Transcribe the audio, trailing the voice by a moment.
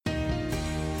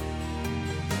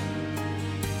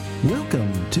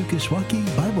Welcome to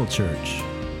Kishwaukee Bible Church.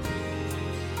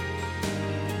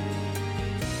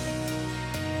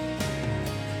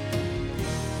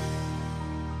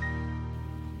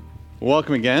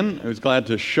 Welcome again. I was glad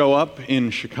to show up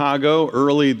in Chicago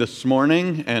early this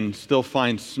morning and still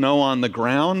find snow on the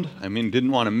ground. Didn't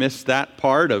want to miss that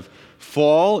part of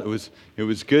fall. It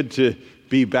was good to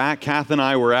be back. Kath and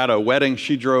I were at a wedding.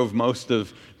 She drove most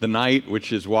of the night,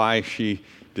 which is why she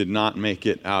did not make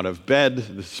it out of bed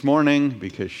this morning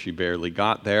because she barely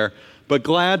got there. But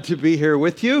glad to be here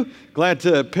with you. Glad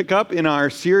to pick up in our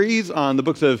series on the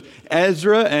books of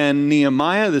Ezra and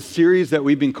Nehemiah, the series that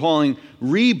we've been calling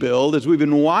Rebuild, as we've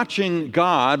been watching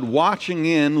God, watching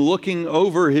in, looking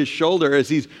over his shoulder as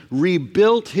he's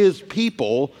rebuilt his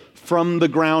people from the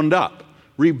ground up,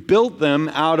 rebuilt them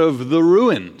out of the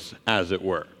ruins, as it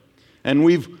were. And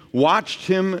we've watched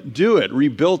him do it,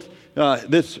 rebuilt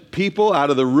this people out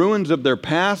of the ruins of their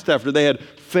past after they had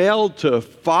failed to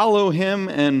follow him,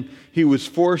 and he was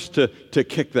forced to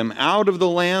kick them out of the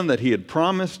land that he had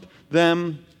promised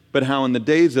them. But how in the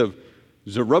days of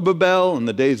Zerubbabel, in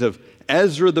the days of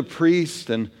Ezra the priest,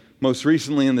 and most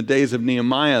recently in the days of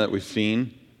Nehemiah that we've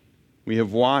seen, we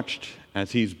have watched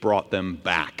as he's brought them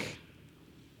back.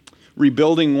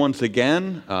 Rebuilding once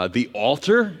again the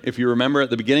altar, if you remember at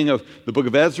the beginning of the book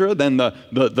of Ezra, then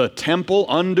the temple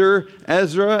under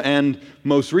Ezra, and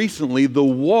most recently the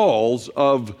walls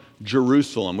of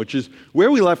Jerusalem, which is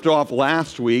where we left off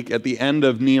last week at the end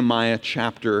of Nehemiah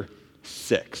chapter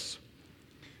 6.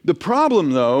 The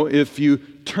problem, though, if you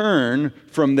turn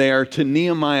from there to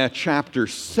Nehemiah chapter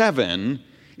 7,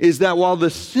 is that while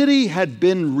the city had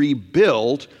been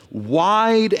rebuilt,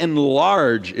 wide and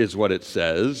large is what it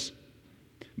says,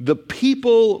 the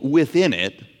people within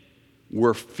it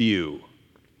were few,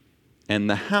 and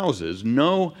the houses,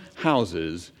 no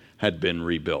houses, had been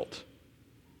rebuilt.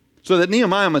 So that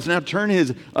Nehemiah must now turn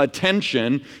his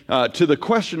attention to the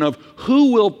question of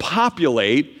who will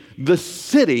populate the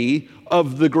city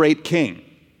of the great king.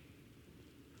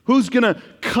 Who's going to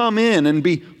come in and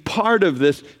be part of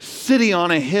this city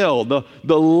on a hill,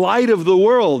 the light of the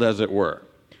world, as it were?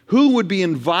 Who would be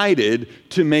invited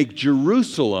to make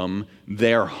Jerusalem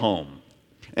their home?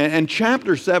 And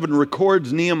chapter 7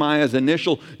 records Nehemiah's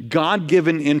initial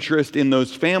God-given interest in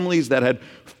those families that had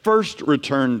first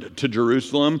returned to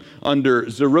Jerusalem under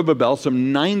Zerubbabel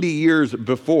some 90 years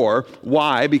before.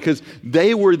 Why? Because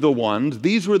they were the ones,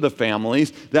 these were the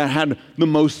families that had the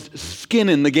most skin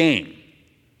in the game.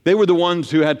 They were the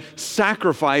ones who had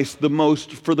sacrificed the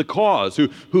most for the cause,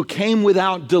 who came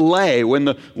without delay when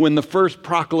the first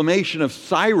proclamation of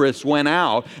Cyrus went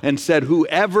out and said,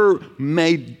 whoever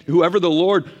the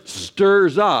Lord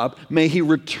stirs up, may he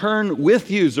return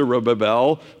with you,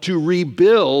 Zerubbabel, to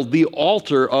rebuild the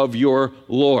altar of your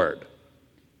Lord.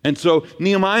 And so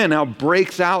Nehemiah now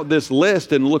breaks out this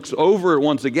list and looks over it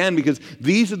once again, because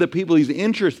these are the people he's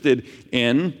interested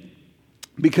in,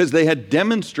 because they had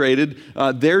demonstrated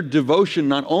their devotion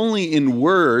not only in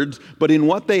words, but in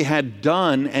what they had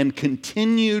done and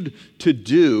continued to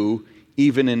do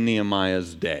even in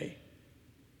Nehemiah's day.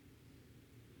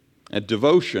 A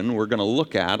devotion we're going to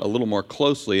look at a little more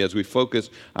closely as we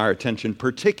focus our attention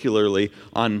particularly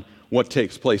on what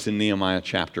takes place in Nehemiah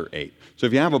chapter 8. So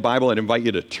if you have a Bible, I'd invite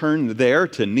you to turn there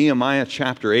to Nehemiah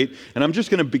chapter 8. And I'm just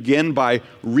going to begin by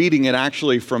reading it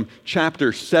actually from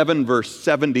chapter 7, verse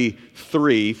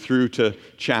 73 through to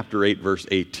chapter 8, verse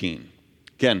 18.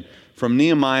 Again, from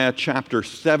Nehemiah chapter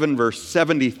 7, verse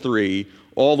 73,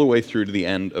 all the way through to the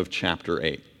end of chapter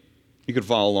 8. You can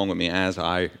follow along with me as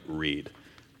I read.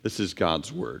 This is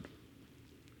God's word.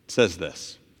 It says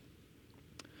this: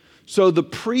 So the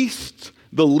priests,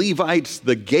 the Levites,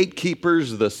 the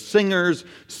gatekeepers, the singers,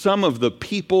 some of the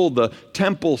people, the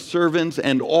temple servants,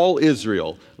 and all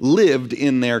Israel lived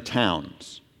in their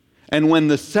towns. And when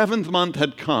the 7th month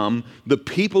had come, the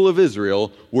people of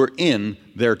Israel were in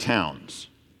their towns.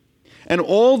 And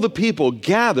all the people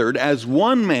gathered as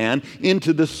one man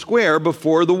into the square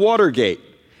before the water gate.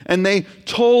 And they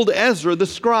told Ezra the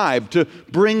scribe to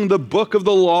bring the book of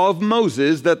the law of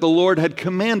Moses that the Lord had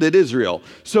commanded Israel.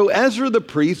 So Ezra the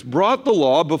priest brought the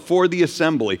law before the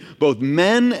assembly, both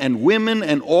men and women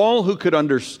and all who could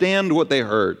understand what they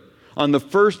heard, on the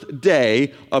first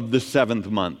day of the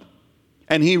 7th month.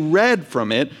 And he read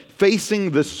from it, facing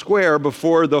the square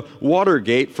before the water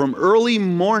gate from early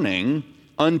morning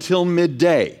until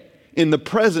midday, in the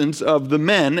presence of the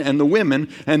men and the women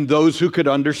and those who could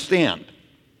understand.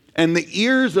 And the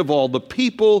ears of all the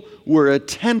people were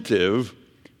attentive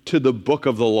to the book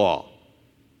of the law.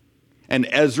 And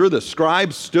Ezra the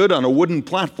scribe stood on a wooden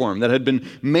platform that had been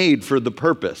made for the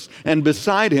purpose. And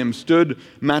beside him stood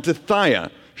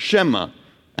Mattithiah, Shema,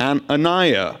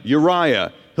 Ananiah,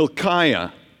 Uriah,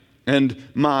 Hilkiah, and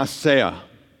Maaseiah.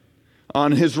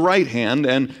 On his right hand,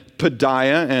 and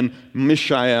Pedaiah, and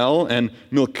Mishael, and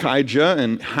Milchijah,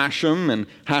 and Hashem, and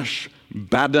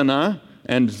Hashbaddanah,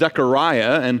 and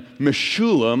Zechariah, and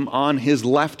Meshullam on his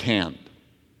left hand.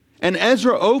 And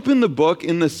Ezra opened the book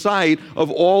in the sight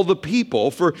of all the people,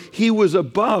 for he was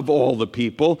above all the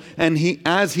people, and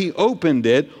as he opened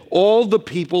it, all the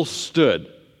people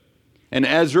stood. And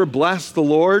Ezra blessed the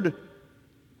Lord,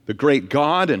 the great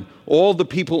God, and all the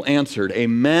people answered,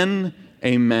 Amen,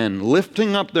 Amen,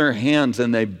 lifting up their hands,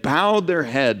 and they bowed their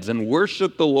heads and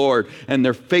worshiped the Lord, and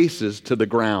their faces to the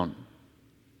ground.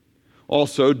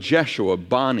 Also Jeshua,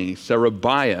 Bani,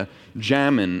 Sherebiah,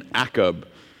 Jamin, Akab,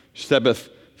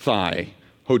 Shebethai,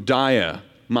 Hodiah,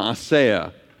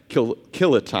 Maaseiah,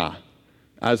 Kilitah,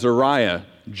 Azariah,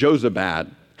 Jozabad,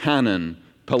 Hanan,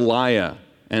 Peliah,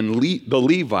 and the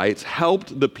Levites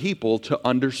helped the people to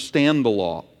understand the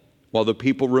law, while the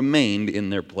people remained in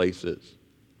their places.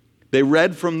 They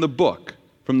read from the book,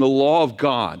 from the law of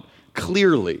God,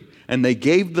 clearly, and they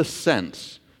gave the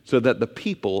sense so that the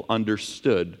people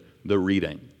understood the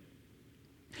reading.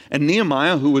 And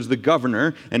Nehemiah, who was the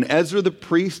governor, and Ezra the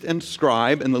priest and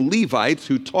scribe, and the Levites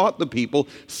who taught the people,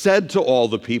 said to all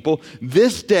the people,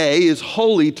 This day is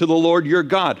holy to the Lord your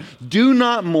God. Do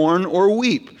not mourn or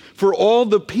weep. For all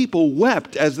the people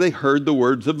wept as they heard the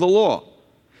words of the law.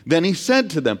 Then he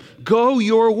said to them, Go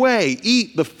your way,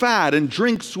 eat the fat and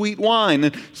drink sweet wine,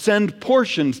 and send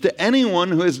portions to anyone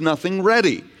who has nothing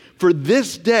ready. For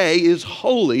this day is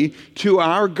holy to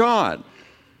our God.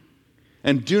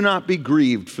 And do not be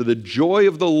grieved, for the joy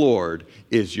of the Lord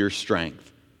is your strength.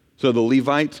 So the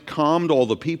Levites calmed all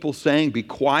the people, saying, Be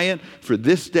quiet, for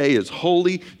this day is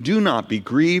holy. Do not be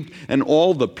grieved. And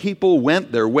all the people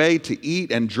went their way to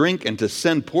eat and drink and to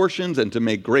send portions and to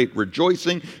make great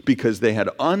rejoicing, because they had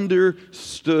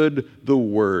understood the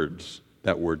words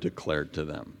that were declared to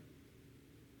them.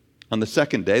 On the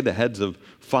second day, the heads of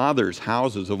fathers'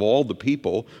 houses of all the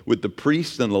people, with the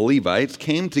priests and the Levites,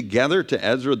 came together to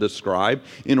Ezra the scribe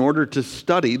in order to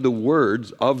study the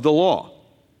words of the law.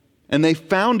 And they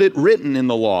found it written in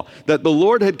the law that the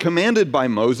Lord had commanded by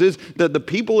Moses that the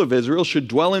people of Israel should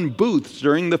dwell in booths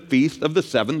during the feast of the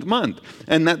 7th month,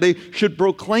 and that they should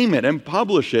proclaim it and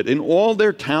publish it in all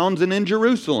their towns and in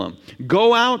Jerusalem.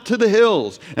 Go out to the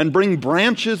hills and bring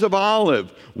branches of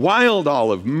olive, wild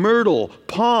olive, myrtle,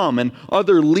 palm, and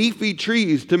other leafy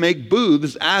trees to make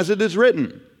booths as it is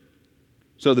written.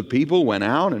 So the people went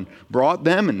out and brought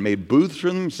them and made booths for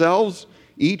themselves,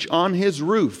 each on his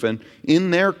roof, and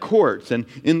in their courts, and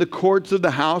in the courts of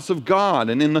the house of God,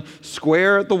 and in the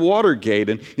square at the water gate,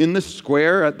 and in the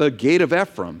square at the gate of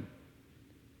Ephraim.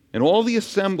 And all the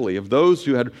assembly of those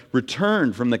who had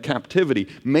returned from the captivity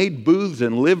made booths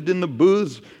and lived in the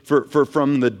booths, for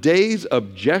from the days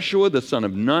of Jeshua the son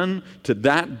of Nun to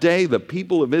that day the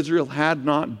people of Israel had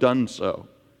not done so.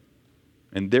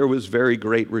 And there was very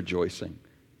great rejoicing.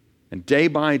 And day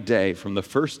by day, from the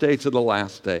first day to the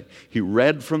last day, he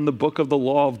read from the book of the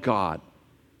law of God.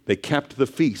 They kept the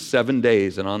feast 7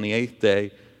 days, and on the 8th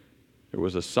day, there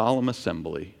was a solemn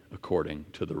assembly according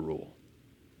to the rule.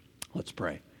 Let's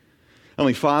pray.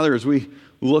 Heavenly Father, as we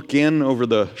look in over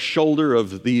the shoulder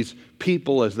of these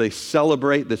people as they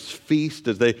celebrate this feast,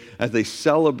 as they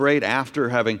celebrate after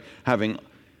having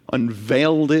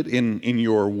unveiled it in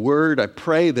your word, I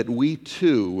pray that we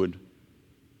too would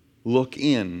look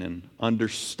in and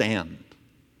understand.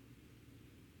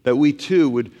 That we too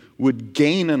would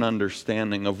gain an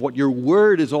understanding of what your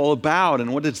word is all about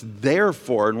and what it's there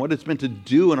for and what it's meant to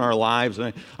do in our lives.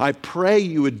 And I pray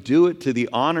you would do it to the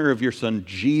honor of your Son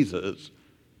Jesus,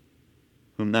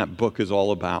 whom that book is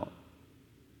all about.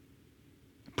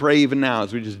 I pray even now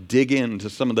as we just dig into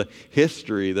some of the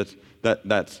history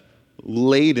that's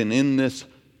laden in this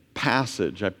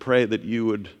passage, I pray that you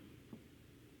would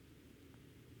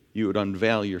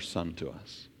unveil your Son to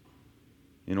us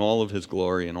in all of his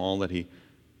glory and all that he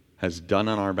has done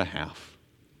on our behalf,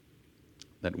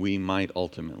 that we might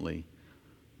ultimately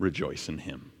rejoice in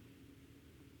him.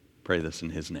 Pray this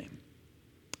in his name.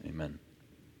 Amen.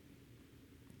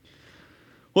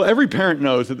 Well, every parent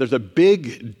knows that there's a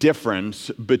big difference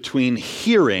between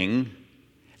hearing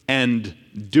and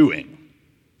doing.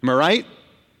 Am I right?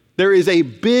 There is a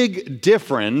big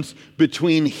difference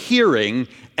between hearing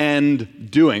and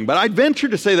doing. But I'd venture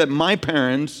to say that my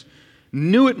parents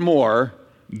knew it more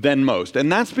than most.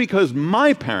 And that's because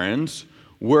my parents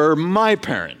were my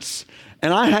parents.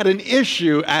 And I had an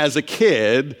issue as a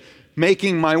kid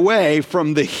making my way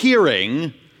from the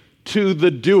hearing to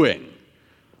the doing.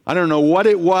 I don't know what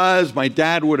it was. My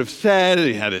dad would have said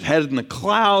he had his head in the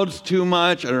clouds too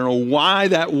much. I don't know why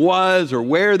that was or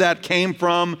where that came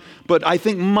from. But I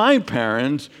think my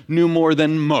parents knew more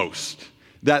than most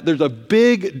that there's a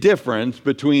big difference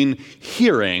between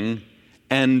hearing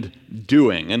and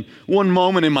doing. And one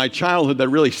moment in my childhood that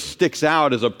really sticks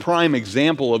out as a prime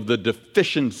example of the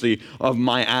deficiency of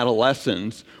my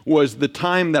adolescence was the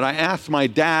time that I asked my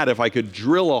dad if I could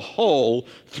drill a hole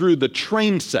through the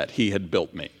train set he had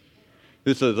built me.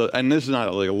 This is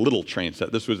not like a little train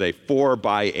set. This was a 4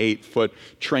 by 8 foot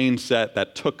train set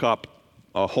that took up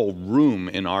a whole room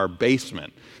in our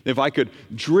basement. If I could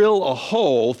drill a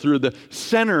hole through the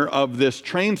center of this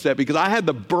train set, because I had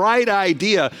the bright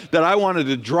idea that I wanted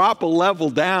to drop a level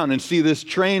down and see this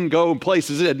train go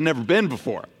places it had never been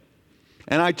before.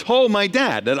 And I told my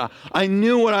dad that I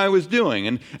knew what I was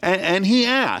doing. And he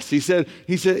asked,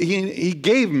 he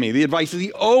gave me the advice that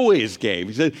he always gave.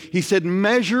 He said,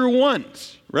 measure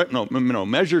once. Right? No,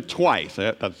 measure twice.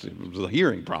 That was a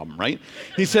hearing problem, right?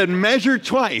 He said, measure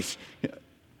twice.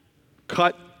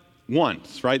 Cut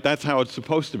once, right? That's how it's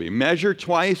supposed to be. Measure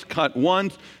twice, cut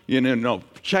once,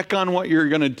 check on what you're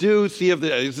going to do, see if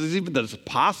this is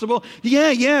possible.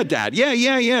 Yeah, Dad. Yeah,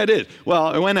 it is. Well,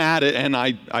 I went at it and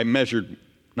I measured,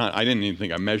 I didn't even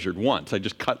think I measured once. I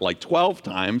just cut like 12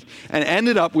 times and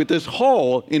ended up with this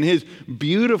hole in his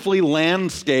beautifully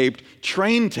landscaped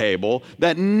train table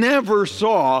that never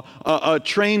saw a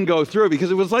train go through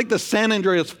because it was like the San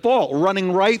Andreas Fault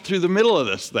running right through the middle of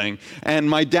this thing. And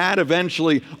my dad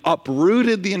eventually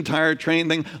uprooted the entire train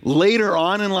thing. Later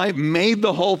on in life, made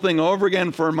the whole thing over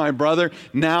again for my brother.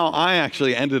 Now I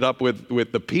actually ended up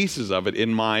with the pieces of it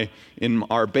in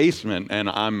our basement, and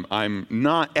I'm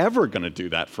not ever going to do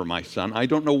that for my son. I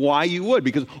don't know why you would,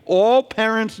 because all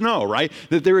parents know, right,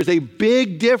 that there is a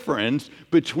big difference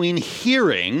between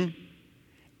hearing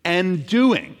and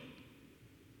doing.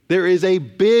 There is a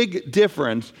big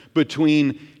difference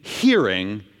between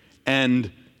hearing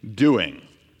and doing.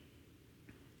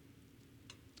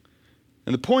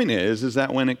 And the point is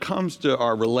that when it comes to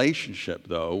our relationship,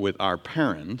 though, with our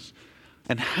parents,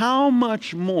 and how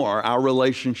much more our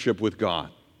relationship with God,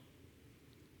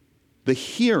 the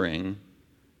hearing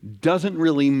doesn't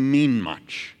really mean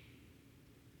much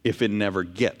if it never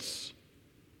gets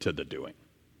to the doing.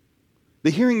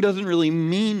 The hearing doesn't really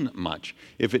mean much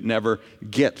if it never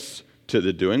gets to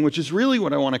the doing, which is really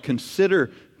what I want to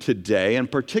consider today,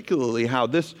 and particularly how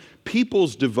this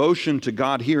people's devotion to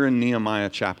God here in Nehemiah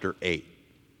chapter 8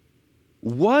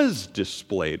 was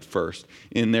displayed first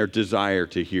in their desire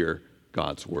to hear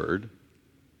God's word,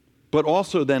 but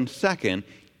also then second,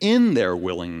 in their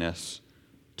willingness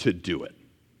to do it.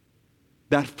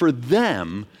 That for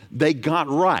them, they got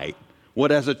right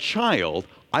what as a child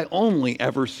I only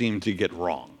ever seemed to get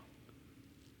wrong.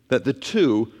 That the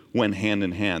two went hand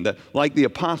in hand. That, like the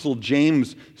Apostle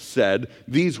James said,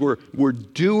 these were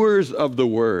doers of the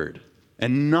word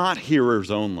and not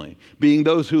hearers only, being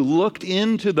those who looked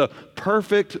into the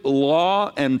perfect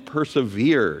law and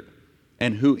persevered,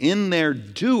 and who in their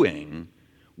doing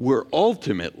were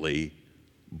ultimately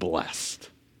blessed.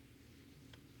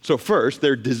 So first,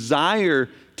 their desire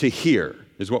to hear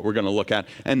is what we're going to look at.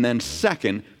 And then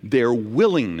second, their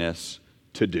willingness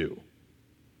to do.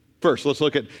 First, let's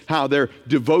look at how their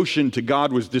devotion to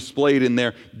God was displayed in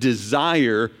their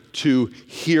desire to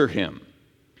hear him,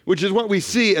 which is what we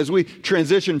see as we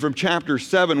transition from chapter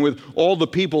 7 with all the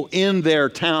people in their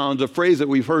towns, a phrase that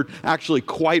we've heard actually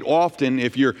quite often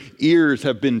if your ears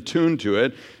have been tuned to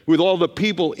it, with all the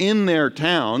people in their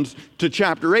towns, to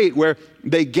chapter 8 where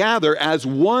they gather as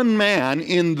one man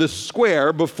in the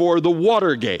square before the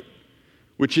Watergate,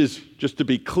 which is, just to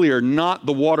be clear, not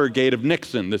the Watergate of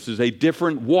Nixon. This is a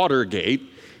different Watergate.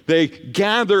 They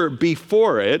gather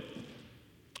before it,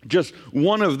 just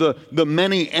one of the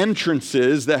many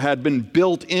entrances that had been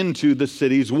built into the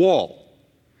city's wall.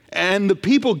 And the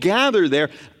people gather there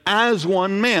as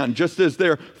one man, just as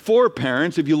their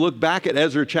foreparents, if you look back at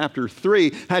Ezra chapter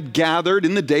 3, had gathered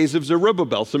in the days of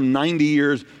Zerubbabel, some 90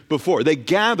 years before. They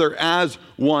gather as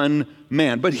one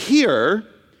man. But here,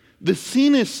 the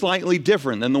scene is slightly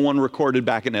different than the one recorded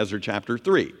back in Ezra chapter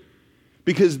 3.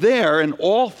 Because there, and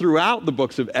all throughout the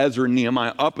books of Ezra and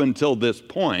Nehemiah up until this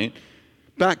point,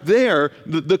 back there,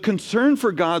 the concern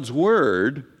for God's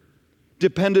word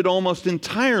depended almost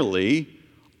entirely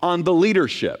on the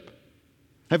leadership.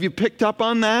 Have you picked up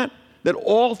on that? That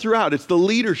all throughout, it's the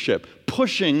leadership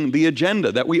pushing the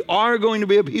agenda, that we are going to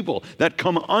be a people that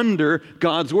come under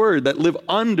God's word, that live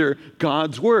under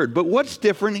God's word. But what's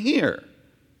different here?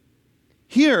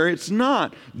 Here, it's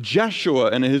not Jeshua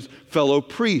and his fellow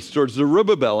priests or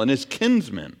Zerubbabel and his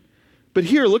kinsmen, But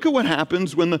here, look at what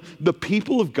happens when the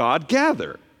people of God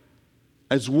gather.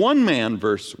 As one man,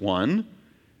 verse 1,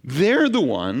 they're the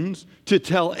ones to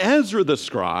tell Ezra the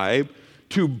scribe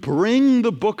to bring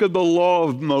the book of the law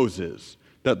of Moses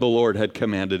that the Lord had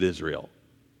commanded Israel.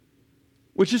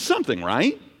 Which is something,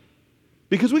 right?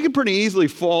 Because we can pretty easily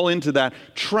fall into that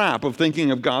trap of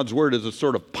thinking of God's word as a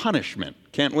sort of punishment,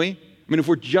 can't we? I mean, if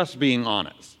we're just being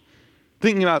honest.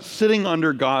 Thinking about sitting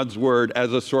under God's word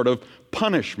as a sort of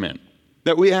punishment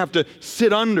that we have to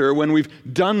sit under when we've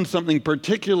done something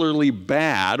particularly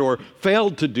bad or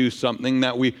failed to do something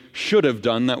that we should have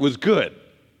done that was good.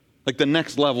 Like the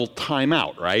next level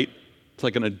timeout, right? It's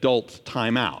like an adult's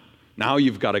timeout. Now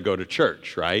you've got to go to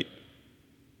church, right?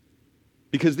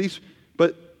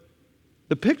 But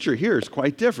the picture here is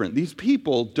quite different. These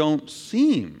people don't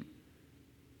seem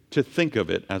to think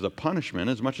of it as a punishment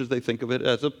as much as they think of it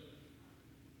as a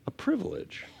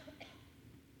privilege.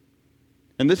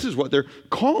 And this is what they're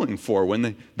calling for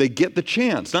when they get the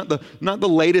chance. Not the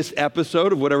latest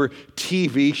episode of whatever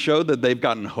TV show that they've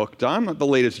gotten hooked on, not the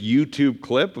latest YouTube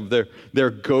clip of their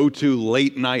go-to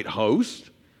late night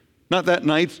host, not that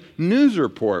night's news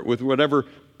report with whatever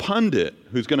pundit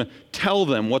who's going to tell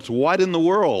them what's what in the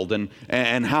world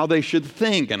and how they should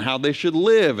think and how they should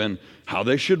live and how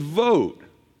they should vote.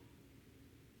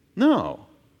 No.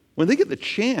 When they get the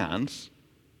chance,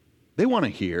 they want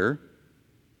to hear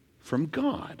from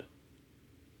God.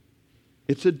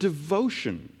 It's a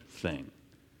devotion thing.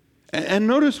 And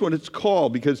notice what it's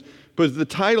called because the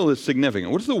title is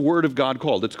significant. What's the Word of God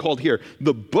called? It's called here,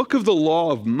 the Book of the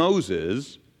Law of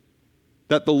Moses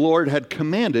that the Lord had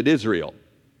commanded Israel.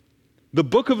 The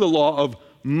Book of the Law of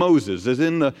Moses is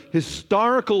in the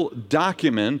historical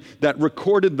document that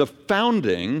recorded their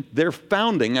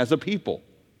founding as a people.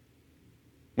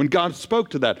 When God spoke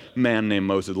to that man named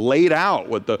Moses, laid out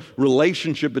what the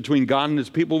relationship between God and his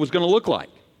people was going to look like.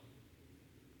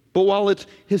 But while it's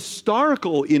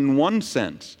historical in one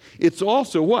sense, it's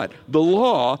also what? The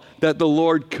law that the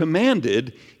Lord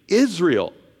commanded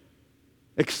Israel,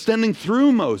 extending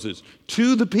through Moses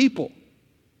to the people.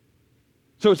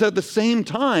 So it's at the same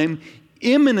time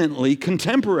imminently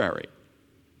contemporary,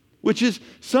 which is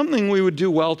something we would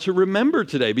do well to remember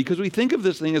today because we think of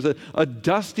this thing as a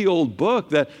dusty old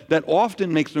book that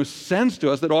often makes no sense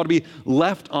to us, that ought to be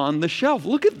left on the shelf.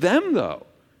 Look at them, though.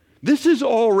 This is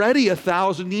already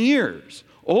 1,000 years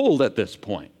old at this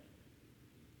point.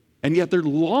 And yet they're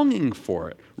longing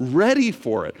for it, ready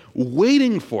for it,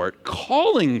 waiting for it,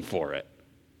 calling for it.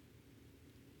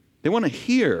 They want to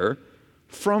hear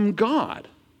from God.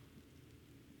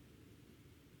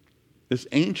 This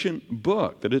ancient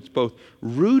book, that it's both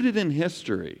rooted in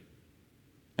history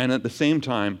and at the same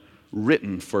time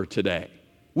written for today.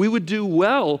 We would do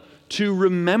well to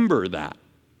remember that.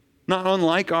 Not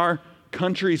unlike our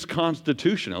country's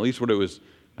constitution, at least what it was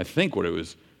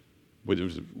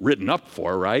written up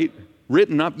for, right?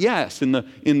 Written up, yes, in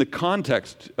the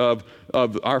context of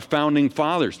our founding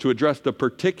fathers to address the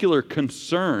particular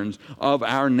concerns of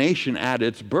our nation at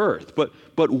its birth. But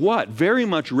what? Very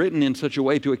much written in such a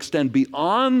way to extend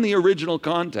beyond the original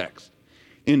context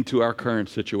into our current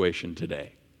situation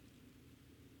today.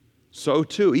 So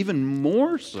too, even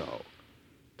more so,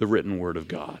 the written word of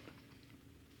God.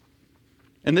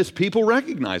 And this people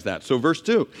recognize that. So verse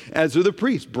 2, Ezra the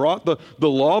priest brought the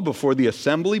law before the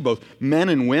assembly, both men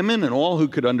and women and all who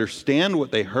could understand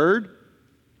what they heard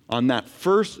on that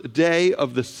first day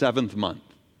of the 7th month.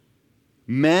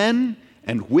 Men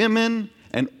and women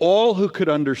and all who could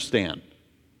understand.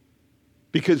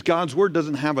 Because God's word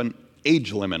doesn't have an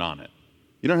age limit on it.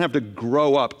 You don't have to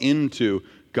grow up into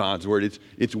God's word.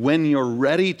 It's when you're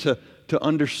ready to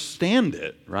understand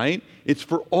it, right? It's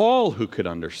for all who could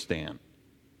understand.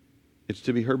 It's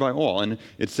to be heard by all. And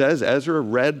it says, Ezra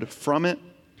read from it,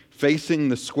 facing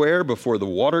the square before the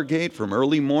water gate from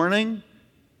early morning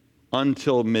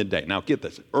until midday. Now get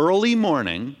this, early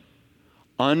morning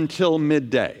until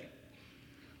midday.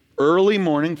 Early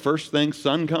morning, first thing,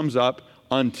 sun comes up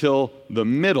until the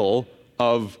middle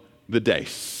of the day.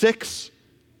 6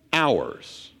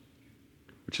 hours,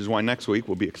 which is why next week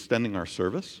we'll be extending our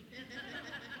service.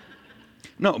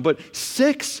 No, but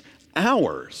 6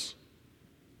 hours.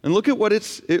 And look at what it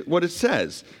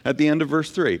says at the end of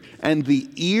verse 3. And the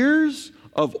ears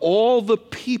of all the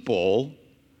people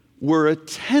were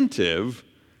attentive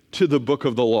to the book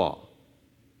of the law,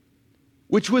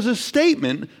 which was a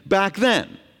statement back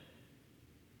then.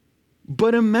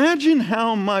 But imagine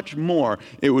how much more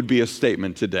it would be a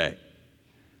statement today.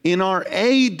 In our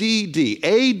ADD,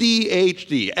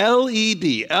 ADHD,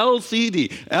 LED,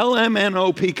 LCD,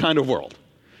 LMNOP kind of world.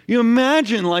 You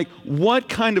imagine like what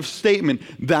kind of statement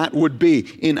that would be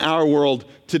in our world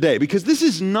today. Because this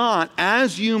is not,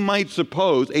 as you might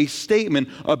suppose, a statement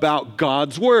about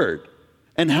God's word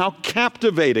and how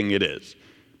captivating it is.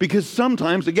 Because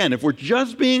sometimes, again, if we're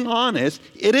just being honest,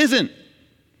 it isn't.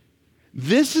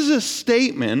 This is a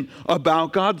statement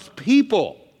about God's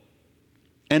people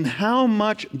and how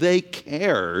much they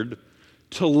cared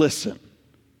to listen.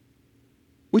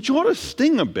 Which ought to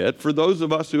sting a bit for those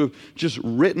of us who have just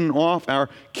written off our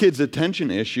kids'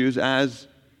 attention issues as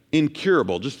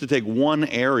incurable, just to take one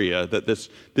area that this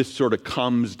sort of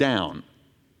comes down,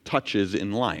 touches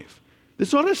in life.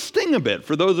 This ought to sting a bit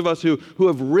for those of us who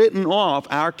have written off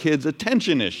our kids'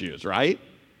 attention issues, right?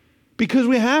 Because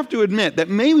we have to admit that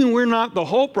maybe we're not the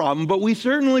whole problem, but we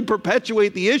certainly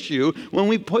perpetuate the issue when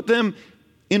we put them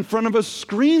in front of a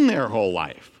screen their whole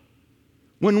life.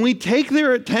 When we take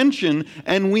their attention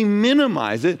and we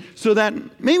minimize it so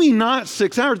that maybe not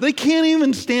 6 hours, they can't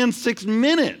even stand 6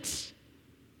 minutes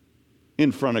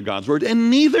in front of God's word,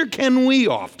 and neither can we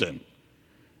often.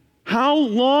 How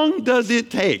long does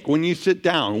it take when you sit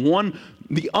down,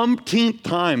 the umpteenth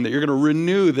time that you're going to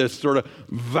renew this sort of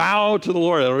vow to the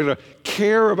Lord, that we're going to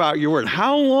care about your word?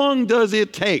 How long does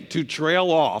it take to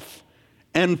trail off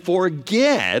and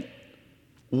forget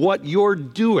what you're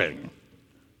doing?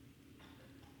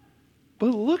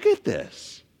 But look at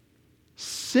this,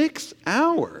 6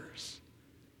 hours,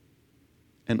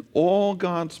 and all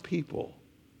God's people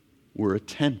were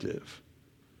attentive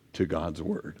to God's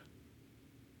word.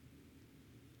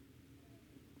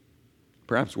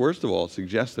 Perhaps worst of all, it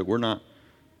suggests that we're not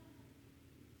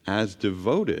as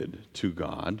devoted to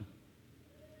God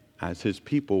as his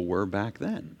people were back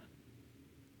then.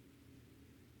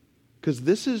 Because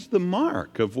this is the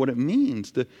mark of what it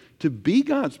means to be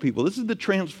God's people. This is the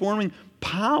transforming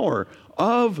power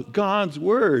of God's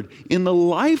word in the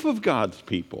life of God's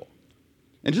people.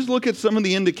 And just look at some of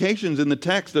the indications in the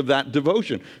text of that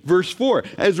devotion. Verse 4,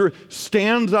 Ezra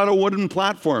stands on a wooden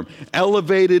platform,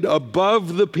 elevated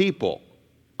above the people,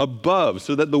 above,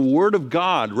 so that the word of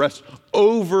God rests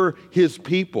over his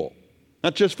people.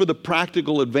 Not just for the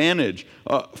practical advantage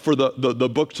for the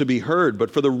book to be heard,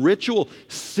 but for the ritual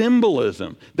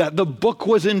symbolism that the book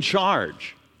was in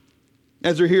charge.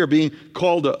 Ezra here being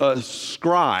called a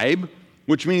scribe,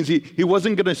 which means he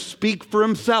wasn't going to speak for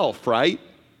himself, right?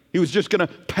 He was just going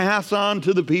to pass on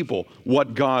to the people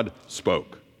what God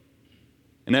spoke.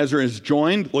 And Ezra is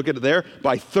joined, look at it there,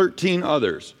 by 13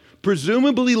 others.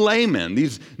 Presumably laymen.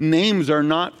 These names are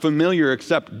not familiar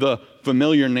except the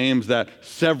familiar names that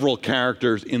several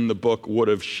characters in the book would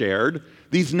have shared.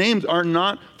 These names are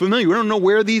not familiar. We don't know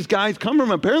where these guys come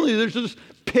from. Apparently they're just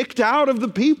picked out of the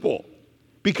people.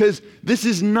 Because this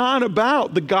is not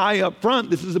about the guy up front.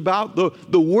 This is about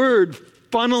the word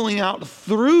funneling out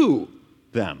through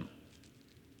them.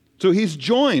 So he's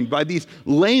joined by these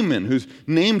laymen whose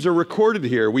names are recorded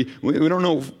here. We don't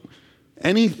know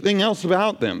anything else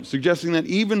about them, suggesting that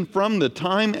even from the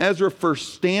time Ezra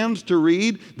first stands to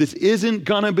read, this isn't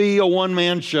going to be a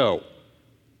one-man show.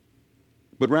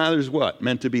 But rather is what?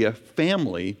 Meant to be a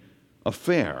family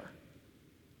affair.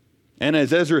 And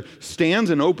as Ezra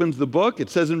stands and opens the book, it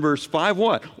says in verse 5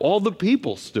 what? All the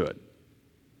people stood.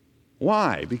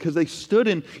 Why? Because they stood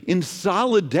in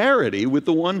solidarity with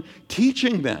the one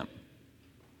teaching them.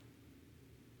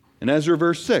 And Ezra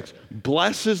verse 6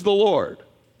 blesses the Lord.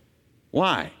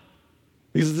 Why?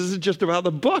 Because this is just about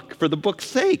the book, for the book's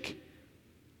sake,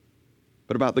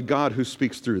 but about the God who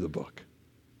speaks through the book.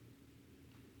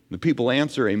 The people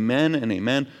answer amen and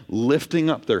amen, lifting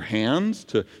up their hands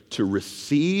to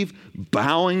receive,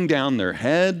 bowing down their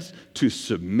heads, to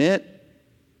submit,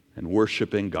 and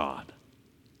worshiping God.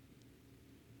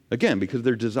 Again, because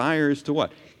their desire is to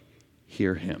what?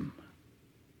 Hear him.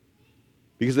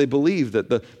 Because they believe that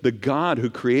the God who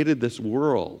created this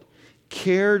world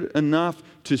cared enough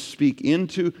to speak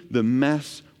into the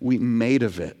mess we made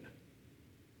of it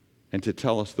and to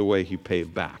tell us the way he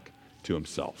paid back to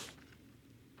himself.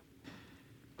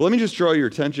 But let me just draw your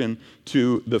attention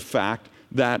to the fact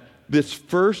that this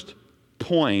first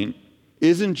point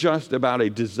isn't just about a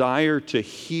desire to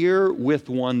hear with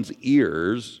one's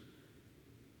ears,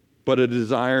 but a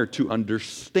desire to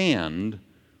understand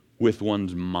with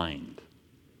one's mind.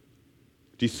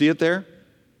 Do you see it there?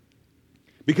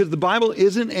 Because the Bible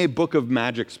isn't a book of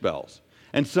magic spells.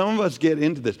 And some of us get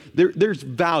into this. There's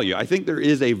value. I think there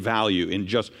is a value in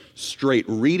just straight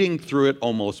reading through it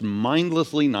almost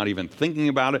mindlessly, not even thinking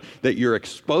about it, that you're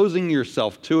exposing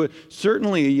yourself to it.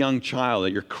 Certainly a young child,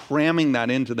 that you're cramming that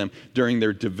into them during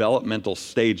their developmental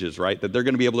stages, right? That they're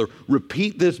going to be able to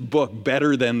repeat this book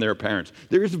better than their parents.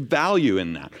 There's value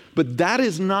in that. But that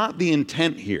is not the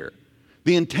intent here.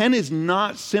 The intent is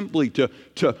not simply to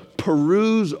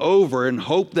peruse over and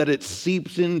hope that it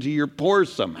seeps into your pores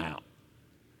somehow.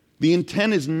 The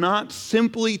intent is not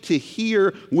simply to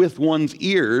hear with one's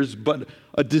ears, but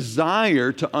a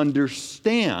desire to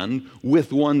understand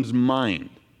with one's mind.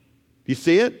 You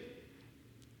see it?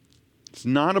 It's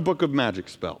not a book of magic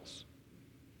spells.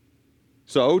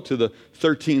 So, to the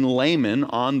 13 laymen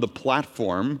on the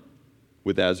platform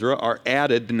with Ezra are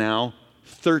added now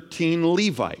 13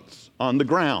 Levites on the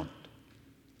ground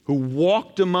who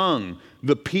walked among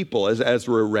the people as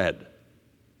Ezra read,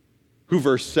 who,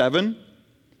 verse 7,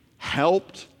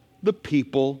 helped the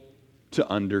people to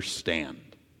understand.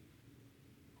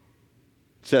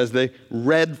 It says they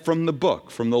read from the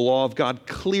book, from the law of God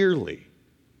clearly,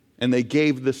 and they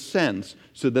gave the sense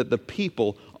so that the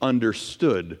people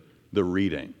understood the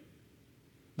reading.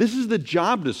 This is the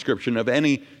job description of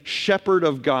any shepherd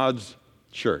of God's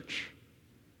church,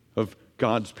 of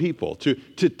God's people, to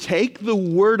take the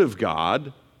Word of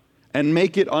God and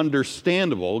make it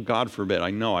understandable. God forbid,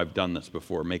 I know I've done this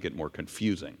before, make it more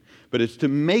confusing. But it's to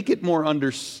make it more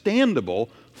understandable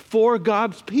for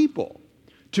God's people,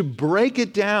 to break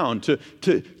it down,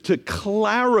 to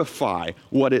clarify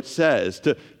what it says,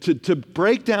 to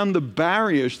break down the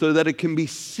barriers so that it can be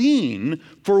seen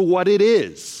for what it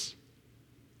is,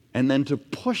 and then to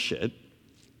push it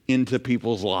into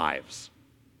people's lives.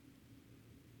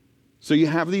 So you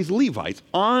have these Levites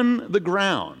on the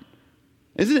ground.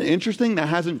 Isn't it interesting that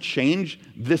hasn't changed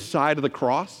this side of the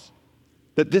cross?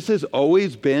 That this has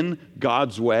always been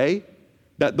God's way?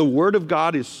 That the Word of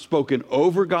God is spoken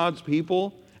over God's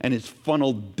people and is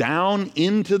funneled down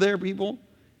into their people?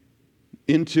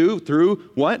 Through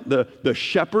what? The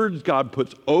shepherds God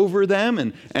puts over them,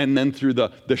 and then through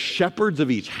the shepherds of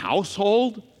each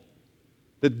household?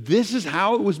 That this is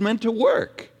how it was meant to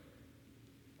work.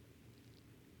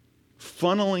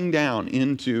 Funneling down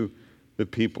into the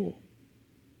people.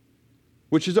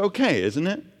 Which is okay, isn't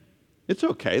it? It's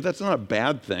okay. That's not a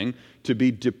bad thing to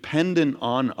be dependent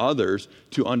on others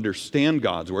to understand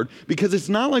God's Word. Because it's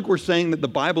not like we're saying that the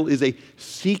Bible is a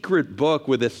secret book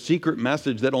with a secret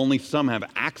message that only some have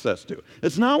access to.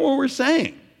 It's not what we're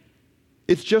saying.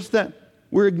 It's just that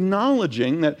we're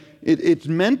acknowledging that it's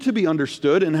meant to be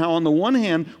understood, and how on the one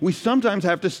hand, we sometimes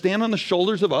have to stand on the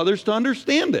shoulders of others to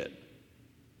understand it.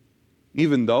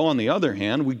 Even though, on the other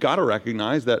hand, we've got to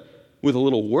recognize that with a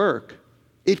little work,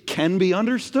 it can be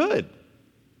understood.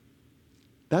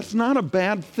 That's not a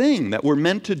bad thing, that we're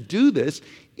meant to do this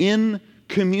in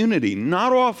community,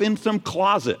 not off in some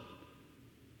closet,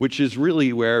 which is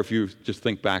really where, if you just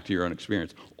think back to your own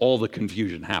experience, all the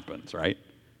confusion happens, right?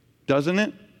 Doesn't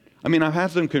it? I mean, I've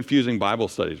had some confusing Bible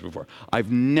studies before.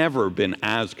 I've never been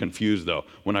as confused, though,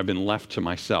 when I've been left to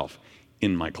myself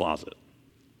in my closet.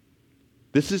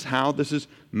 This is how this is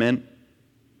meant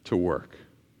to work.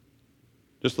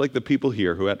 Just like the people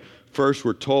here who at first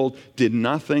were told did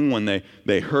nothing when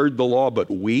they heard the law but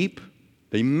weep,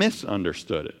 they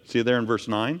misunderstood it. See there in verse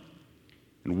 9?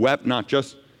 And wept not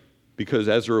just because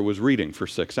Ezra was reading for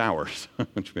 6 hours,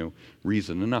 which would be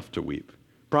reason enough to weep.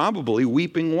 Probably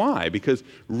weeping why? Because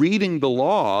reading the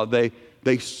law, they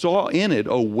saw in it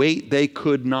a weight they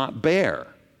could not bear.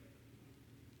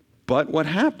 But what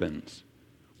happens?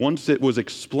 Once it was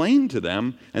explained to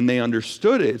them and they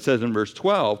understood it, it says in verse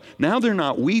 12, now they're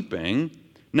not weeping.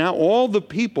 Now all the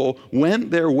people went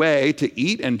their way to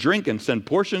eat and drink and send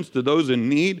portions to those in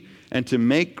need and to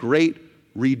make great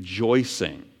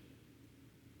rejoicing.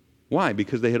 Why?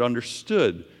 Because they had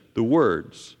understood the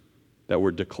words that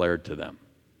were declared to them.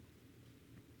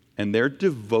 And their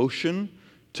devotion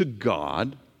to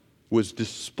God was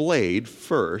displayed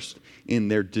first in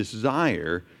their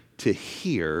desire to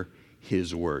hear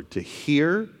His word, to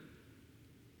hear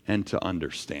and to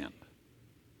understand.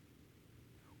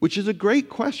 Which is a great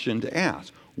question to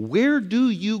ask. Where do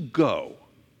you go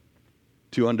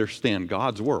to understand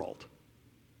God's world?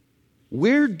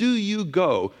 Where do you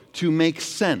go to make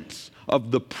sense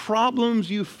of the problems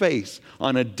you face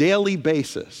on a daily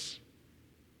basis?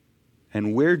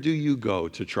 And where do you go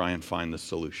to try and find the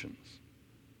solutions?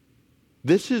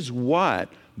 This is what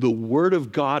the Word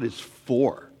of God is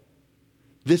for.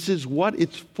 This is what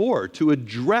it's for, to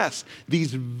address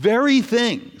these very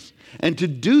things, and to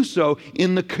do so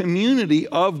in the community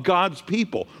of God's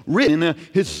people, written in a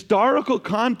historical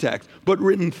context, but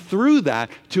written through that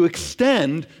to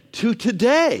extend to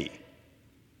today.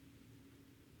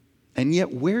 And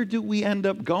yet, where do we end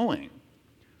up going?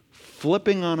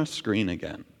 Flipping on a screen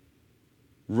again,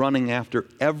 running after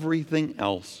everything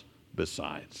else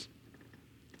besides.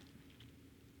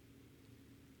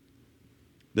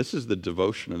 This is the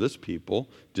devotion of this people,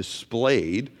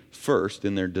 displayed first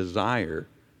in their desire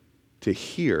to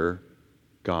hear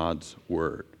God's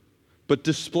word, but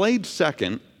displayed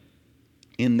second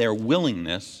in their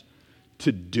willingness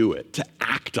to do it, to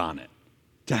act on it,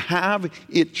 to have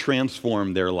it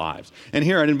transform their lives. And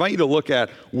here I'd invite you to look at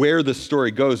where the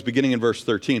story goes, beginning in verse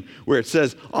 13, where it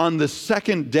says, on the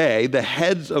second day, the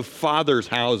heads of fathers'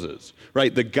 houses,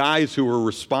 right, the guys who were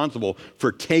responsible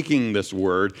for taking this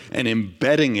word and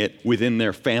embedding it within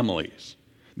their families.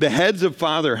 The heads of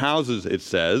father houses, it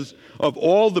says, of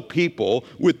all the people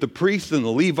with the priests and the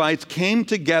Levites came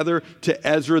together to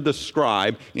Ezra the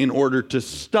scribe in order to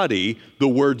study the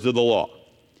words of the law.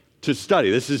 To study.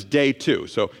 This is day 2.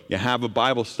 So you have a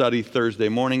Bible study Thursday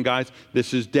morning, guys.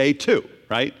 This is day 2,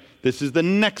 right? This is the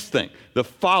next thing, the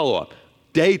follow-up.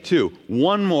 Day 2,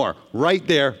 one more, right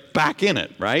there, back in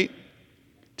it, right?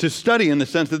 To study in the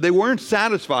sense that they weren't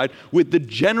satisfied with the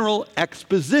general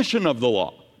exposition of the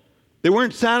law. They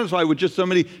weren't satisfied with just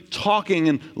somebody talking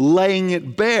and laying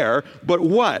it bare, but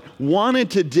what? Wanted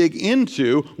to dig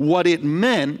into what it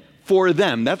meant for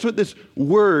them. That's what this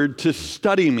word to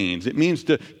study means. It means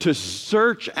to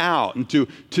search out and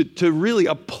to really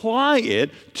apply it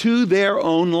to their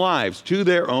own lives, to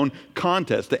their own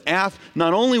context, to ask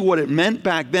not only what it meant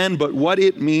back then, but what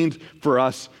it means for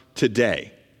us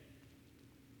today.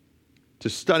 To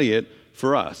study it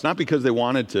for us, not because they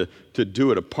wanted to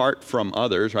do it apart from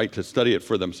others, right? To study it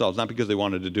for themselves, not because they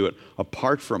wanted to do it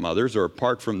apart from others or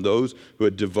apart from those who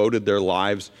had devoted their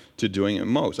lives to doing it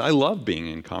most. I love being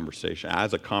in conversation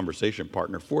as a conversation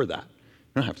partner for that.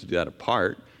 You don't have to do that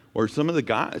apart. Or some of the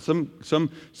guys,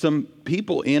 some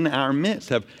people in our midst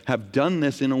have done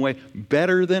this in a way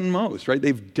better than most, right?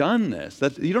 They've done this.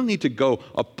 You don't need to go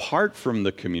apart from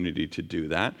the community to do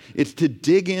that. It's to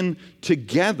dig in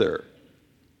together.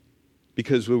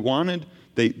 Because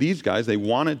these guys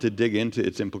wanted to dig into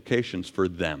its implications for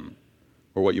them,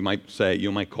 or what you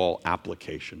might call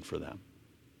application for them.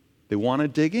 They want to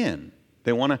dig in.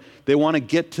 They want to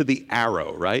get to the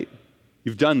arrow, right?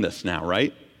 You've done this now,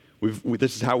 right?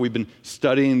 This is how we've been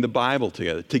studying the Bible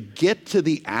together. To get to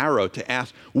the arrow, to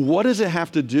ask, what does it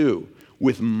have to do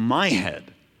with my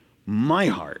head, my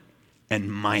heart,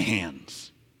 and my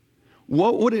hands?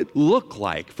 What would it look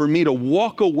like for me to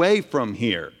walk away from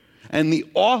here and the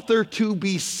author to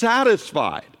be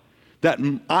satisfied that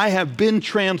I have been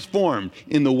transformed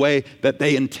in the way that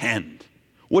they intend?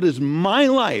 What is my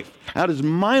life? How does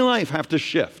my life have to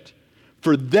shift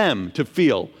for them to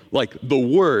feel like the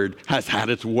word has had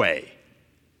its way?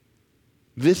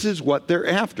 This is what they're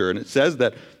after. And it says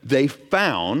that they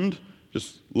found,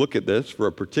 just look at this for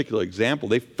a particular example,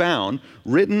 they found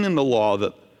written in the law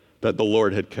that the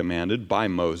Lord had commanded by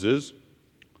Moses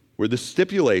were the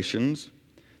stipulations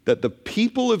that the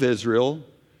people of Israel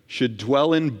should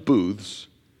dwell in booths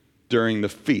during the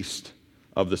feast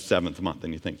of the 7th month.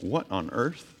 And you think, what on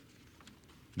earth?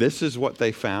 This is what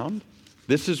they found?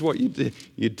 This is what you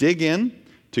dig in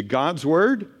to God's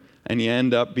word, and you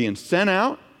end up being sent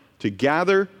out to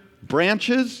gather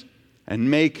branches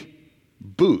and make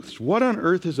booths. What on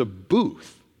earth is a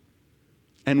booth?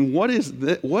 And what is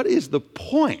the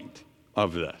point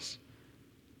of this?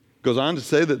 Goes on to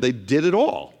say that they did it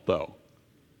all, though.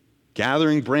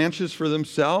 Gathering branches for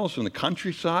themselves from the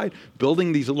countryside,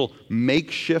 building these little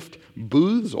makeshift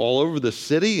booths all over the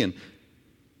city, and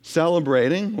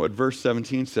celebrating what verse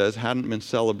 17 says hadn't been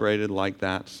celebrated like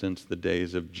that since the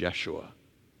days of Jeshua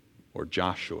or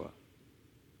Joshua,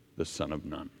 the son of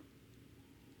Nun.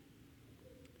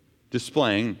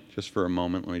 Displaying, just for a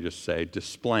moment, let me just say,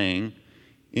 displaying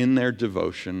in their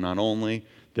devotion not only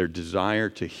their desire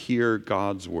to hear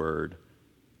God's word,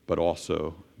 but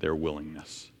also their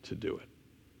willingness to do it.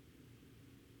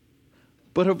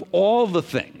 But of all the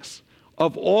things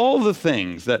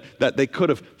that they could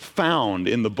have found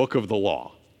in the book of the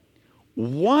law,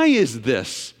 why is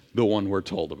this the one we're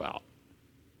told about?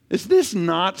 Does this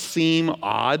not seem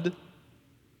odd?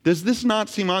 Does this not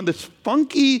seem odd? This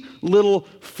funky little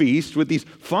feast with these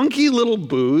funky little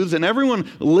booths and everyone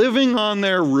living on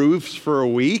their roofs for a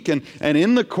week and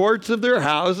in the courts of their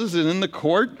houses and in the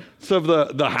courts of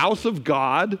the house of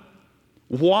God.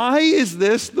 Why is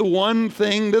this the one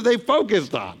thing that they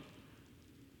focused on?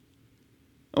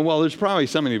 Well, there's probably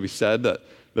something to be said that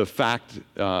the fact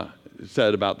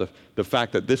said about the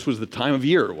fact that this was the time of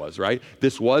year it was, right?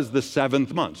 This was the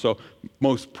 7th month. So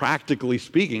most practically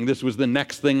speaking, this was the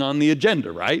next thing on the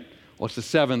agenda, right? Well, it's the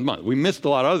 7th month. We missed a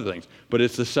lot of other things, but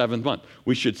it's the 7th month.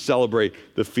 We should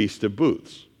celebrate the Feast of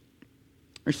Booths.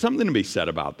 There's something to be said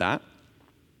about that.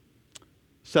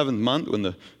 7th month, when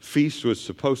the feast was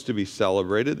supposed to be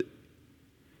celebrated.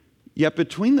 Yet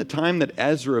between the time that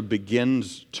Ezra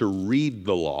begins to read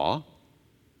the law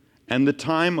and the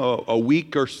time a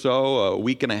week or so, a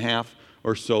week and a half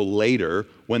or so later,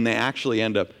 when they actually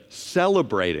end up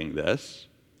celebrating this,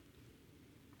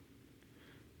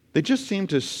 they just seem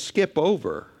to skip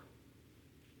over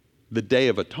the Day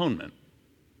of Atonement.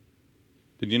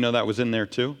 Did you know that was in there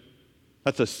too?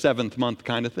 That's a 7th month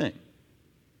kind of thing.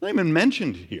 Not even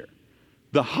mentioned here.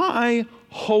 The high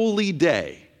holy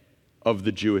day of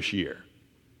the Jewish year.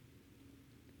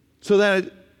 So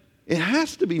that it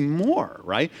has to be more,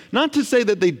 right? Not to say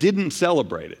that they didn't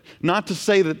celebrate it, not to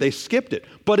say that they skipped it,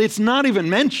 but it's not even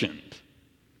mentioned.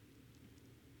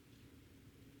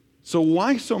 So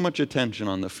why so much attention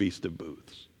on the Feast of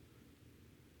Booths?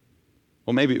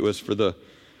 Well, maybe it was for the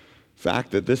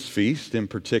fact that this feast in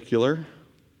particular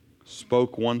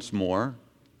spoke once more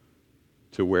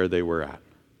to where they were at.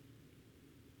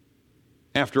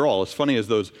 After all, as funny as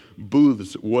those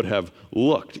booths would have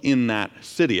looked in that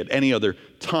city at any other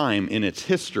time in its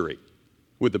history,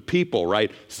 with the people,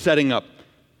 right, setting up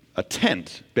a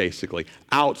tent, basically,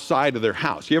 outside of their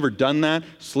house. You ever done that?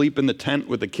 Sleep in the tent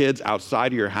with the kids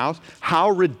outside of your house? How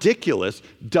ridiculous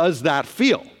does that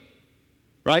feel?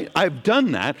 Right? I've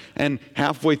done that, and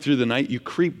halfway through the night, you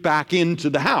creep back into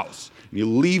the house. You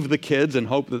leave the kids and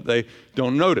hope that they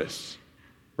don't notice.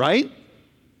 Right?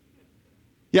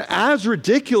 Yeah, as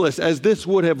ridiculous as this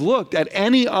would have looked at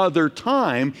any other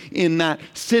time in that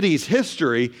city's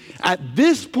history, at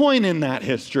this point in that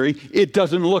history, it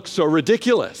doesn't look so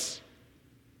ridiculous.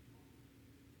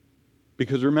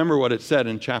 Because remember what it said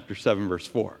in chapter 7, verse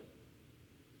 4.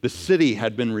 The city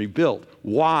had been rebuilt,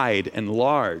 wide and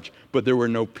large, but there were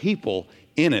no people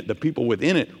in it. The people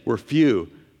within it were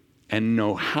few, and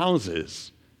no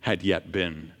houses had yet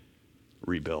been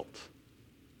rebuilt.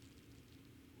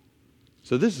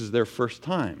 So this is their first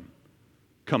time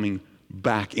coming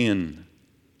back in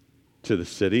to the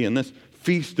city. And this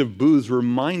Feast of Booths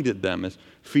reminded them, as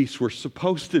feasts were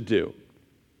supposed to do,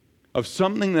 of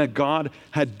something that God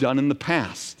had done in the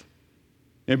past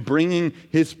in bringing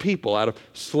his people out of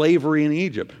slavery in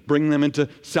Egypt, bringing them into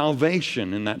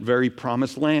salvation in that very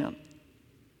promised land.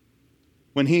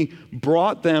 When he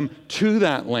brought them to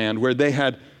that land where they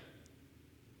had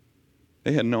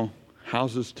no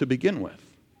houses to begin with.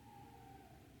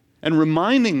 And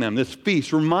reminding them, this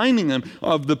feast, reminding them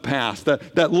of the past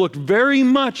that looked very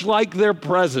much like their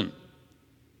present,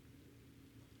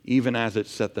 even as it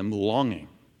set them longing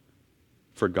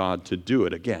for God to do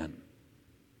it again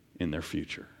in their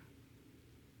future.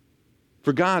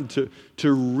 For God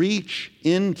to reach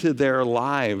into their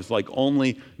lives like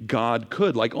only God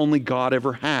could, like only God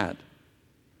ever had.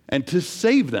 And to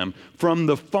save them from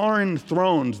the foreign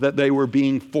thrones that they were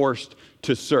being forced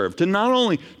to serve. To not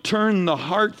only turn the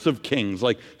hearts of kings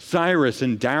like Cyrus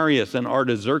and Darius and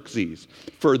Artaxerxes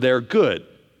for their good,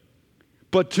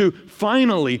 but to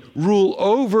finally rule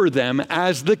over them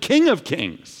as the King of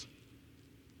Kings.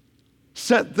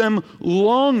 Set them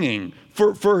longing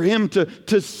for him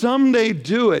to someday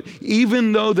do it,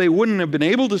 even though they wouldn't have been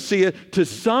able to see it, to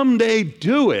someday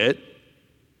do it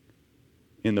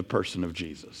in the person of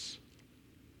Jesus,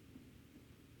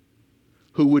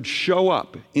 who would show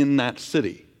up in that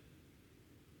city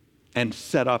and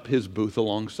set up his booth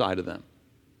alongside of them.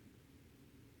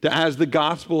 As the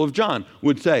Gospel of John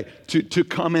would say, to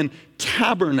come and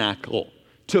tabernacle,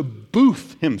 to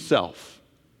booth himself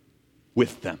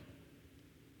with them.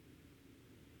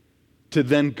 To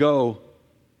then go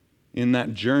in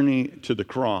that journey to the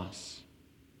cross,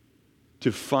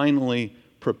 to finally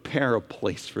prepare a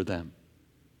place for them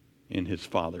in his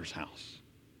Father's house,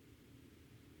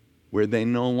 where they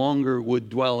no longer would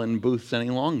dwell in booths any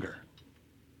longer,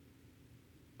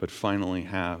 but finally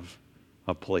have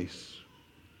a place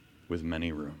with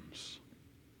many rooms.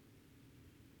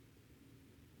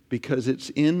 Because it's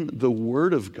in the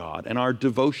Word of God and our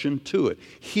devotion to it,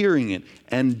 hearing it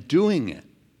and doing it,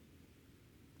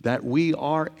 that we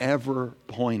are ever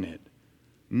pointed,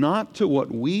 not to what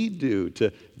we do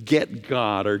to get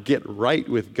God or get right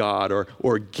with God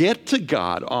or get to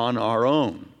God on our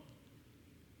own,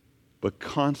 but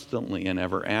constantly and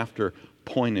ever after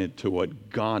pointed to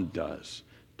what God does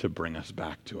to bring us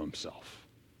back to himself.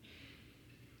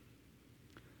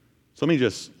 So let me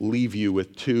just leave you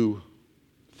with two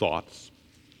thoughts,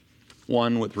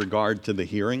 one with regard to the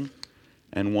hearing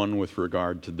and one with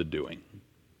regard to the doing.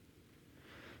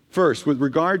 First, with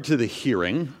regard to the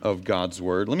hearing of God's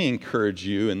word, let me encourage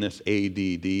you in this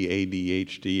ADD,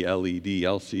 ADHD, LED,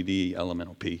 LCD,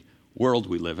 LMNOP world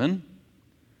we live in,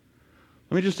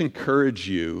 let me just encourage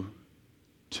you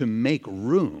to make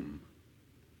room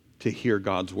to hear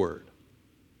God's word.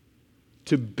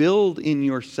 To build in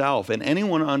yourself and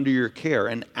anyone under your care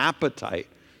an appetite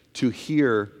to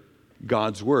hear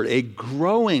God's word, a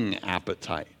growing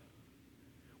appetite.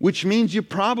 Which means you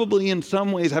probably in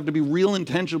some ways have to be real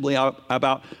intentionally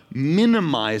about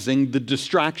minimizing the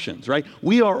distractions, right?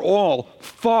 We are all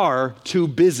far too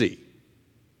busy.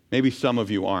 Maybe some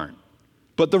of you aren't.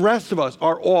 But the rest of us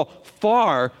are all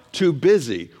far too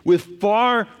busy with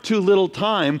far too little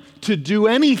time to do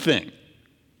anything.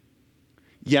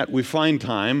 Yet we find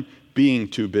time being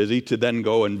too busy to then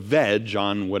go and veg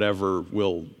on whatever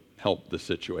will help the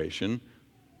situation.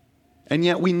 And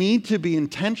yet we need to be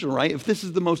intentional, right? If this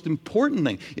is the most important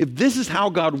thing, if this is how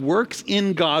God works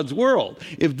in God's world,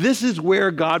 if this is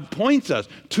where God points us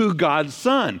to God's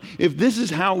Son, if this is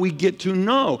how we get to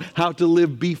know how to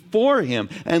live before Him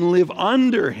and live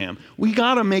under Him, we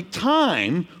got to make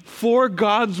time for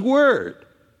God's Word.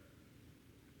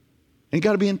 And you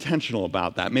got to be intentional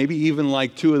about that. Maybe even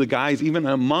like two of the guys, even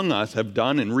among us, have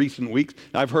done in recent weeks.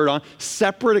 I've heard on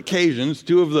separate occasions,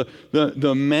 two of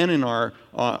the men in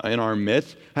our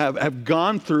midst have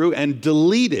gone through and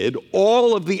deleted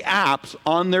all of the apps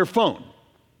on their phone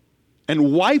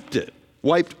and wiped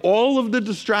all of the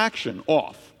distraction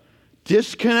off,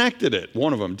 disconnected it.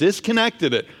 One of them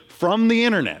disconnected it from the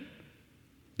internet.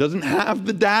 Doesn't have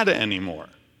the data anymore,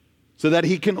 so that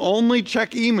he can only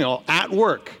check email at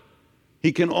work.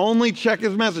 He can only check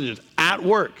his messages at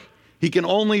work. He can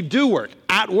only do work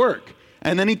at work.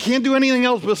 And then he can't do anything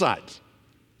else besides.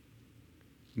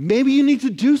 Maybe you need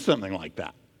to do something like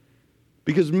that.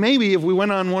 Because maybe if we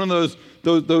went on one of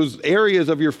those areas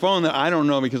of your phone that I don't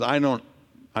know, because I don't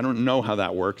know how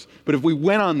that works, but if we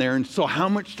went on there and saw how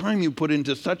much time you put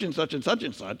into such and such and such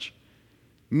and such,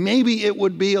 maybe it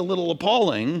would be a little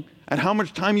appalling at how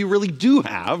much time you really do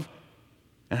have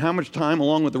and how much time,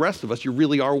 along with the rest of us, you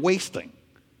really are wasting.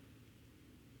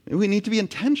 We need to be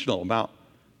intentional about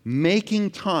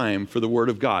making time for the Word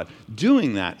of God.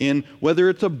 Doing that in whether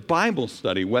it's a Bible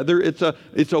study, whether it's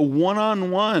a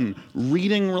one-on-one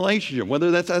reading relationship,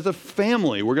 whether that's as a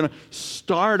family. We're going to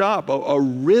start up a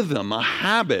rhythm, a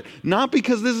habit, not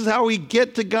because this is how we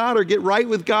get to God or get right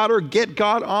with God or get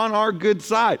God on our good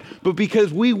side, but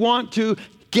because we want to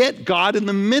get God in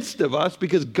the midst of us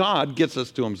because God gets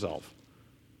us to Himself.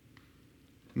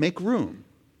 Make room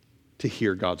to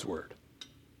hear God's word.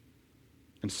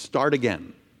 And start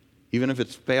again. Even if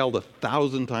it's failed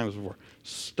 1,000 times before,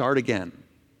 start again.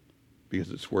 Because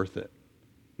it's worth it.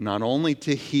 Not only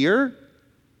to hear,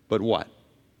 but what?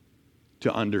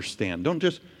 To understand. Don't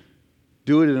just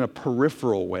do it in a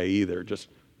peripheral way either. Just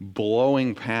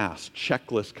blowing past,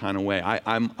 checklist kind of way.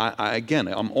 I'm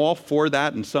all for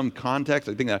that in some context.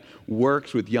 I think that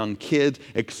works with young kids,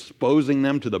 exposing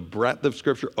them to the breadth of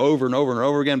Scripture over and over and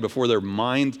over again before their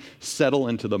minds settle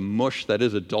into the mush that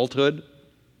is adulthood.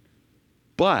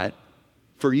 But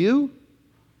for you,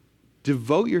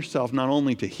 devote yourself not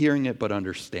only to hearing it, but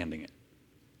understanding it,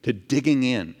 to digging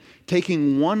in,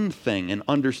 taking one thing and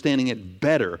understanding it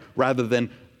better rather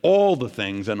than all the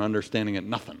things and understanding it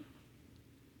nothing.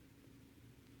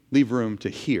 Leave room to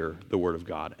hear the Word of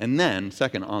God. And then,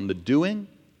 second, on the doing,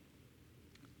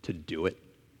 to do it.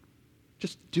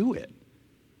 Just do it.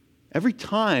 Every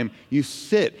time you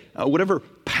sit, whatever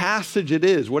passage it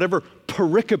is, whatever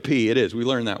pericope it is, we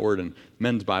learned that word in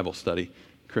men's Bible study.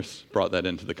 Chris brought that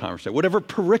into the conversation. Whatever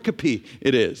pericope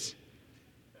it is,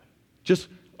 just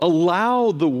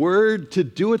allow the Word to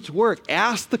do its work.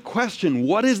 Ask the question,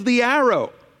 what is the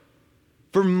arrow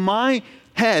for my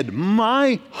head,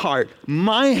 my heart,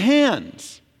 my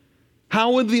hands?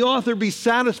 How would the author be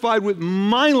satisfied with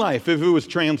my life if it was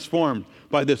transformed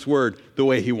by this word the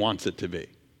way he wants it to be?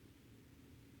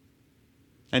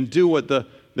 And do what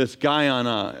this guy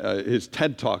on his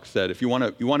TED Talk said. If you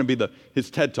want to be his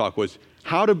TED Talk was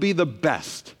how to be the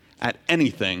best at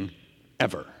anything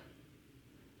ever.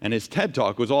 And his TED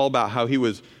Talk was all about how he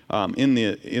was in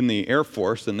the Air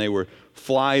Force, and they would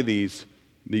fly these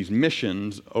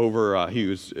missions over. He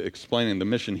was explaining the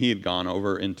mission he had gone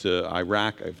over into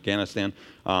Iraq, Afghanistan.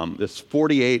 This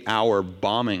 48-hour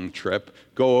bombing trip.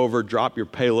 Go over, drop your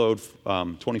payload,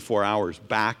 24 hours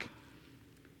back.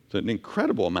 It's an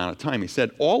incredible amount of time. He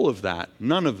said all of that,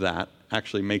 none of that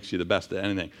actually makes you the best at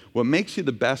anything. What makes you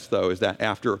the best, though, is that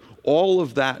after all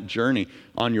of that journey,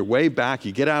 on your way back,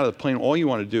 you get out of the plane, all you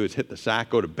want to do is hit the sack,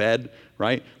 go to bed,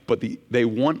 right? But they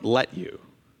won't let you.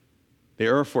 The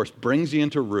Air Force brings you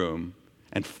into a room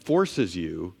and forces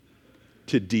you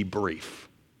to debrief,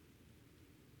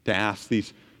 to ask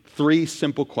these 3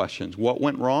 simple questions. What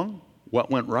went wrong? What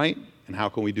went right? And how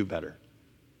can we do better?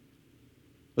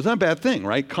 It's not a bad thing,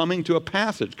 right? Coming to a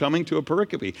passage, coming to a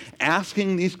pericope,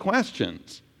 asking these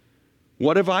questions.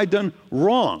 What have I done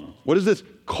wrong? What is this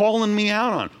calling me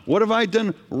out on? What have I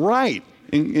done right?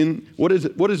 What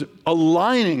is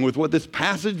aligning with what this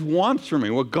passage wants from me,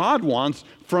 what God wants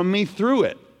from me through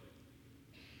it?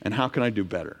 And how can I do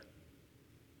better?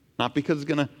 Not because it's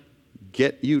going to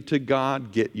get you to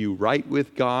God, get you right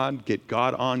with God, get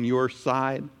God on your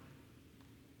side,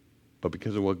 but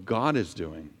because of what God is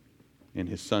doing in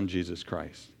his Son, Jesus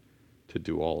Christ, to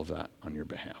do all of that on your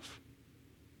behalf.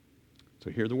 So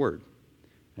hear the word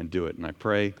and do it. And I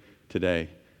pray today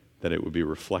that it would be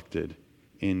reflected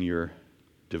in your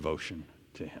devotion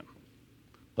to him.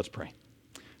 Let's pray.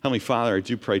 Heavenly Father, I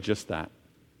do pray just that.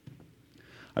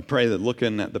 I pray that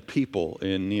looking at the people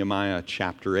in Nehemiah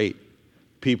chapter 8,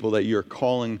 people that you're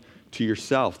calling to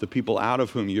yourself, the people out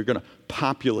of whom you're going to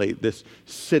populate this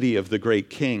city of the great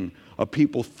King, a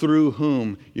people through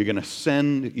whom you're going to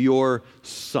send your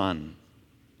Son.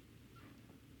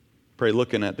 Pray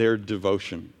looking at their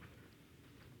devotion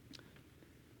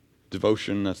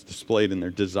that's displayed in their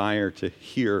desire to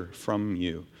hear from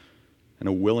you and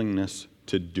a willingness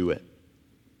to do it.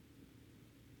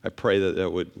 I pray that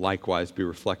that would likewise be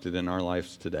reflected in our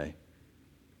lives today,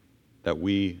 that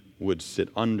we would sit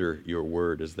under your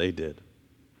word as they did,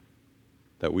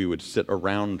 that we would sit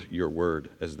around your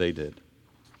word as they did,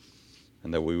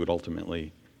 and that we would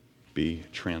ultimately be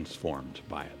transformed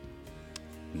by it.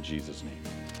 In Jesus' name,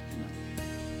 amen.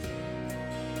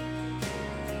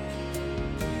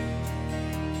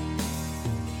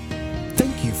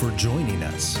 Thank you for joining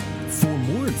us. For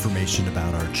more information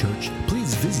about our church,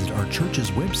 please visit our church's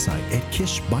website at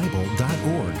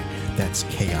kishbible.org. That's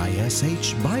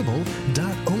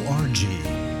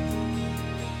KISHbible.org.